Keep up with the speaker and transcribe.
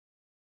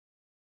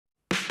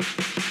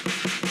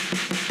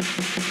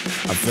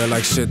feel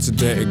like shit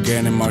today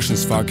again,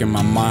 emotions fucking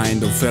my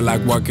mind. Don't feel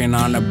like working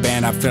on a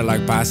band, I feel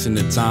like passing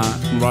the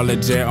time. Roll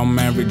legit on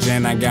Mary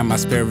Jane, I got my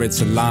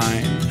spirits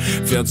aligned.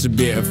 Feel to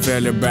be a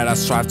failure, but I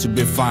strive to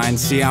be fine.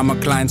 See, I'm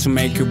inclined to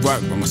make it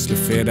work, but mostly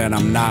fear that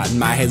I'm not.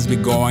 My head's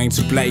been going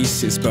to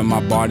places, but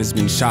my body's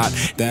been shot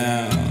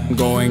down.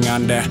 Going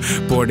under,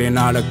 putting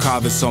all the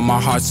covers, so my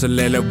heart's a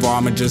little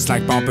warmer. Just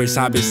like bumpers,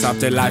 I'll be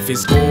soft. Life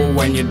is cool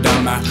when you're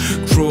dumber.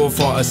 Cruel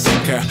for a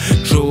sinker,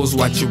 true's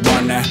what you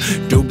wanna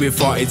do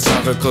before it's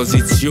over, cause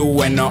it's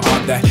you and no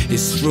other.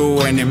 It's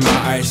true and in my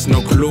eyes,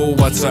 no clue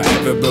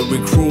whatsoever, but we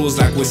cruise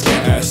like we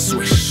scared.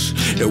 Swish,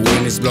 the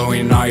wind is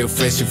blowing all your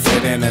face, you're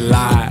feeling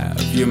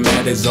alive. Your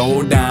med is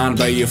all down,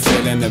 but you're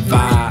feeling the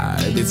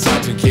vibe. It's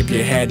hard to keep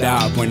your head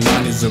up when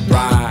none is a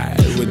ride.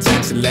 We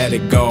tend to let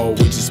it go,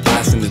 we're just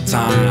passing the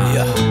time.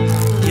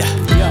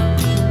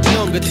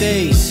 Longer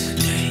days,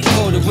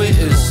 colder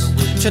winters,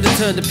 try to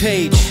turn the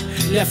page,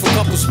 left a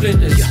couple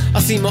splinters. I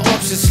see my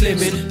options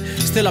slimming,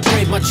 still I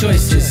break my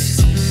choices.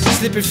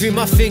 Slipping through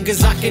my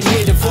fingers, I can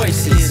hear the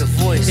voices.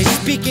 They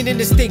speaking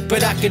indistinct,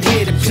 but I can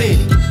hear them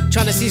clearly.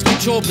 Trying to seize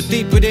control, but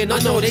deep within, I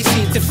know they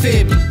seem to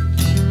fear me.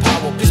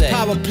 This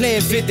power play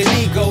with an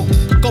ego.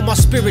 Got my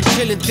spirit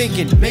chilling,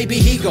 thinking maybe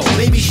he go,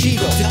 maybe she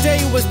go. Today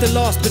was the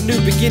last, but new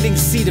beginnings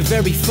see the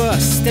very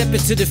first. Step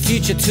into the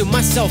future, to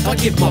myself I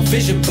give my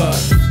vision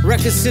birth.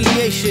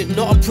 Reconciliation,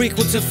 not a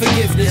prequel to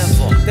forgiveness.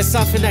 There's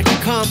something that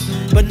can come,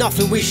 but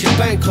nothing we should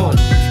bank on.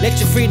 Let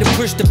your freedom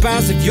push the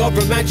bounds of your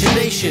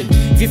imagination.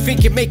 If you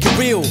think you make it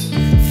real,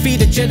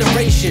 feed a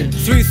generation.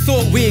 Through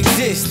thought we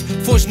exist,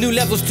 forge new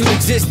levels to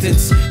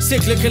existence.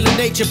 Cyclical in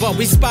nature, but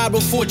we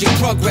spiral, forging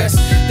progress.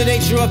 The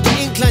nature of the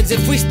inclines,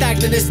 if we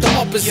stagnant, it's the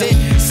opposite.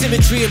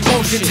 Symmetry in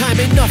motion, time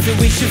ain't nothing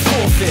we should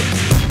forfeit.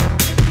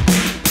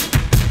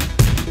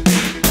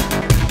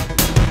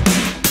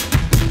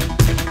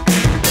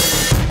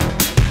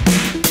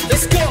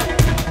 Let's go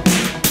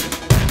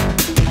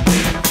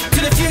to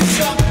the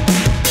future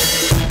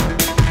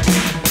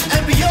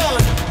and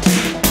beyond.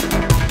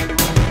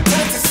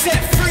 Time to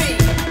set free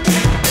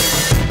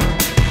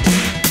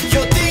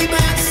your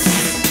demons,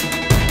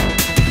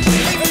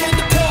 leave them in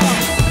the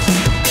past.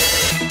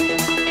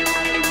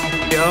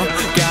 You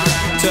got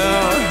to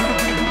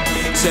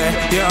say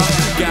you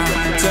got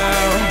to.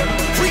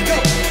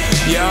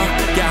 You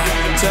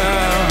got to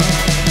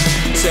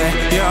say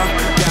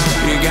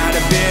you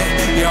gotta be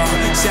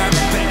yourself.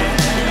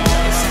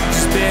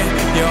 Spit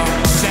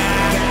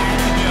yourself.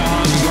 You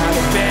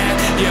gotta be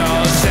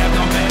yourself.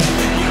 Don't be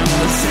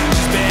yourself.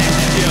 Spit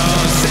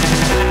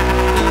yourself.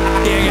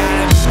 You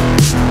gotta.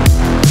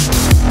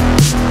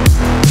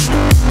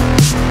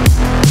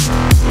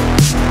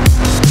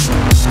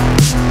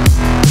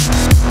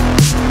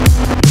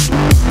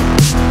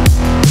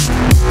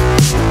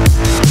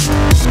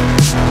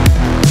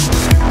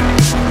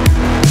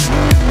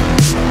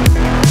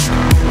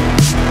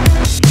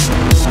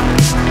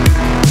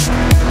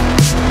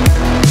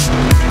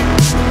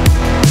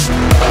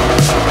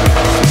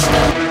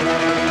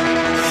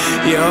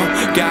 You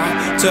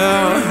got to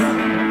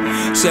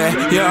say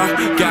you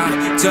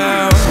got to.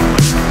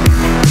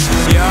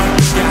 You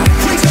got